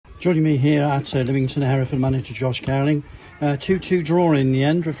Joining me here at Lymington, Hereford manager Josh Gowling. 2-2 draw in the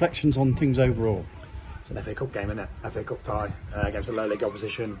end. Reflections on things overall. It's an FA Cup game, isn't it? FA Cup tie against a low league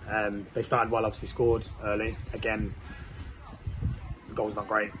opposition. They started well, obviously scored early. Again, the goal's not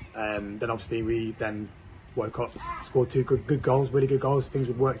great. Then obviously we then woke up, scored two good goals, really good goals, things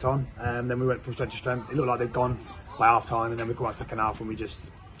we'd worked on. Then we went from strength to strength. It looked like they'd gone by half time, and then we come out second half and we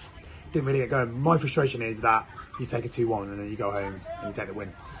just didn't really get going. My frustration is that you take a 2-1 and then you go home and you take the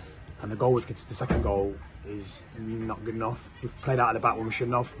win. And the goal the second goal is not good enough. We've played out of the back when we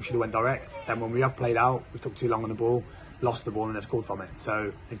shouldn't have. We should have went direct. Then when we have played out, we took too long on the ball, lost the ball, and they've scored from it.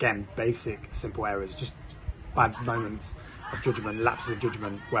 So again, basic, simple errors, just bad moments of judgment, lapses of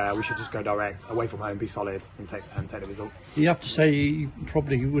judgment, where we should just go direct, away from home, be solid, and take the result. You have to say you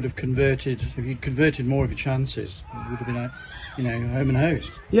probably would have converted, if you'd converted more of your chances, it would have been home and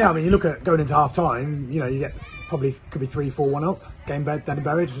host. Yeah, I mean, you look at going into half time, you get probably could be 3-4-1 up, game dead and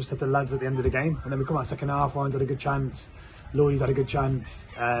buried. Just said to the lads at the end of the game, and then we come out second half. Ryan's had a good chance, Lloyd's had a good chance.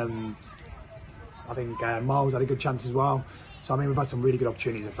 I think Miles had a good chance as well. So I mean, we've had some really good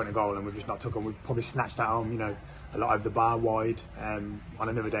opportunities in front of goal, and we've just not took them. We've probably snatched that home, a lot over the bar, wide. On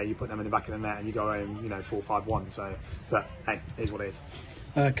another day, you put them in the back of the net and you go home, 4-5-1. So, but hey, it is what it is.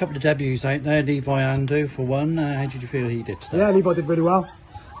 A couple of debuts out there. Levi Andu for one. How did you feel he did today? Yeah, Levi did really well.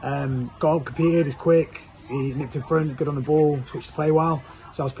 Got up, competed, is quick. He nipped in front, good on the ball, switched to play well.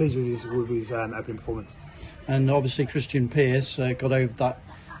 So I was pleased with his opening performance. And obviously Christian Pearce got over that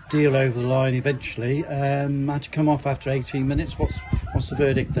deal over the line eventually. Had to come off after 18 minutes. What's the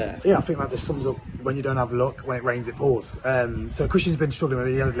verdict there? Yeah, I think that just sums up when you don't have luck. When it rains, it pours. So Christian's been struggling with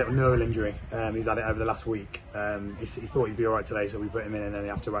it. He had a little neural injury. He's had it over the last week. He thought he'd be all right today, so we put him in, and then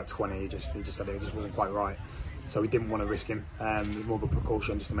after about 20, he just said it just wasn't quite right. So we didn't want to risk him. It was more of a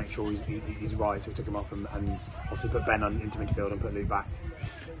precaution just to make sure he's right. So we took him off and obviously put Ben into midfield and put Luke back.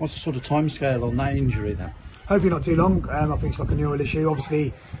 What's the sort of timescale on that injury then? Hopefully not too long. I think it's like a neural issue.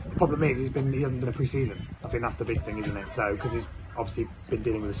 Obviously, the problem is he hasn't been a pre-season. I think that's the big thing, isn't it? So because he's obviously been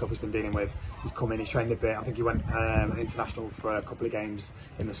dealing with the stuff he's been dealing with. He's come in, he's trained a bit. I think he went international for a couple of games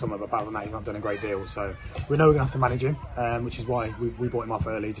in the summer, but apart from that, he's not done a great deal. So we know we're going to have to manage him, which is why we brought him off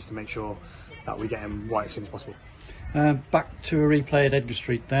early, just to make sure that we get him right as soon as possible. Back to a replay at Edgar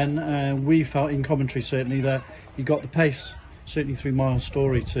Street then. We felt in commentary certainly that he got the pace, certainly through Miles'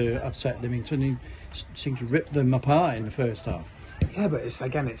 story, to upset Lymington. He seemed to rip them apart in the first half. Yeah, but it's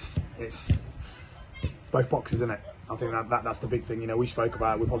both boxes, isn't it? I think that's the big thing. We spoke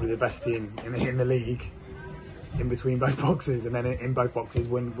about we're probably the best team in the league in between both boxes, and then in both boxes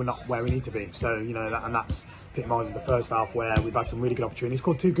we're not where we need to be. So and that's epitomises the first half, where we've had some really good opportunities.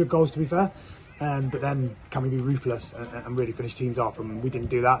 Scored 2 good goals, to be fair. But then can we be ruthless and really finish teams off? And we didn't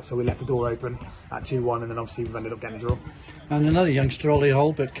do that, so we left the door open at 2-1, and then obviously we've ended up getting a draw. And another youngster, Ollie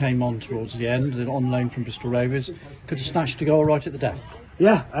Holbert, came on towards the end, on loan from Bristol Rovers. Could have snatched a goal right at the death.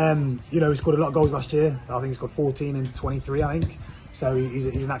 Yeah, he scored a lot of goals last year. I think he scored 14 and 23, I think. So he's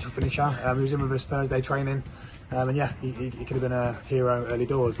a natural finisher. He was in with us Thursday training, and yeah, he could have been a hero early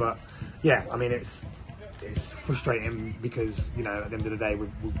doors. But yeah, I mean it's frustrating because at the end of the day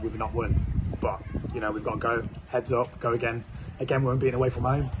we've not won. But we've got to go heads up, go again. Again, we're unbeaten away from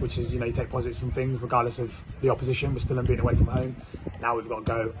home, which is you take positives from things regardless of the opposition. We're still unbeaten away from home. Now we've got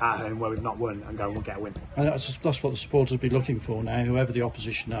to go at home where we've not won and go and get a win. And that's what the supporters will be looking for now, whoever the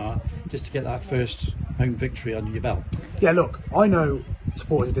opposition are, just to get that first home victory under your belt. Yeah, look, I know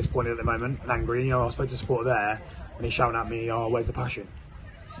supporters are disappointed at the moment and angry. I spoke to a supporter there and he's shouting at me, "Oh, where's the passion?"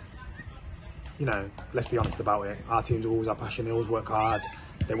 Let's be honest about it. Our teams always have passion. They always work hard.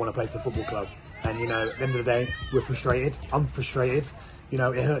 They want to play for the football club. And at the end of the day, we're frustrated. I'm frustrated. It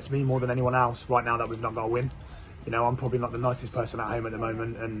hurts me more than anyone else right now that we've not got a win. I'm probably not the nicest person at home at the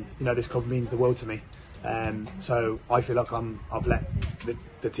moment, and this club means the world to me. So I feel like I've let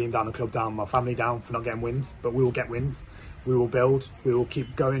the team down, the club down, my family down for not getting wins. But we will get wins. We will build. We will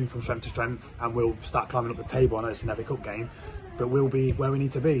keep going from strength to strength, and we'll start climbing up the table. I know it's an FA Cup game, but we'll be where we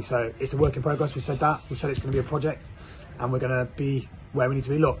need to be. So it's a work in progress. We've said that. We've said it's going to be a project, and we're going to be where we need to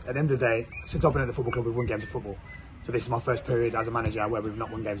be. Look, at the end of the day, since I've been at the football club, we've won games of football. So this is my first period as a manager where we've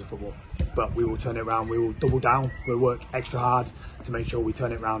not won games of football. But we will turn it around. We will double down. We'll work extra hard to make sure we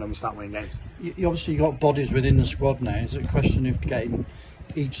turn it around and we start winning games. You obviously got bodies within the squad now. Is it a question of getting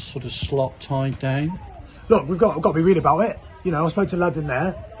each sort of slot tied down? Look, we've got to be real about it. I spoke to lads in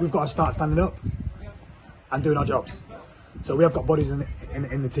there. We've got to start standing up and doing our jobs. So we have got bodies in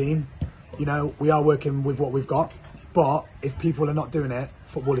the team. We are working with what we've got. But if people are not doing it,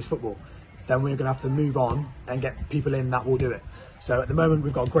 football is football. then we're going to have to move on and get people in that will do it. So at the moment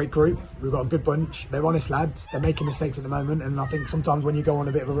we've got a great group, we've got a good bunch, they're honest lads, they're making mistakes at the moment, and I think sometimes when you go on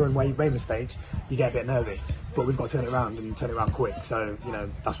a bit of a run where you've made mistakes, you get a bit nervy. But we've got to turn it around and turn it around quick, so you know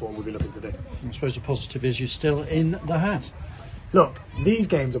that's what we'll be looking to do. I suppose the positive is you're still in the hat. Look, these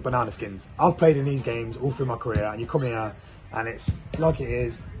games are banana skins. I've played in these games all through my career, and you come here and it's like it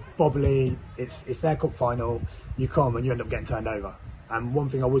is, bobbly, it's their cup final, you come and you end up getting turned over. And one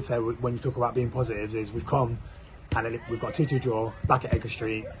thing I would say when you talk about being positives is we've come and we've got a 2-2 draw back at Edgar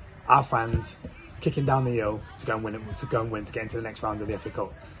Street, our fans kicking down the hill to go and win, to get into the next round of the FA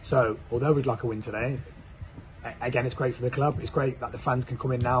Cup. So although we'd like a win today, again it's great for the club, it's great that the fans can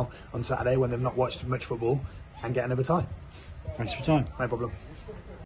come in now on Saturday when they've not watched much football and get another tie. Thanks for your time. No problem.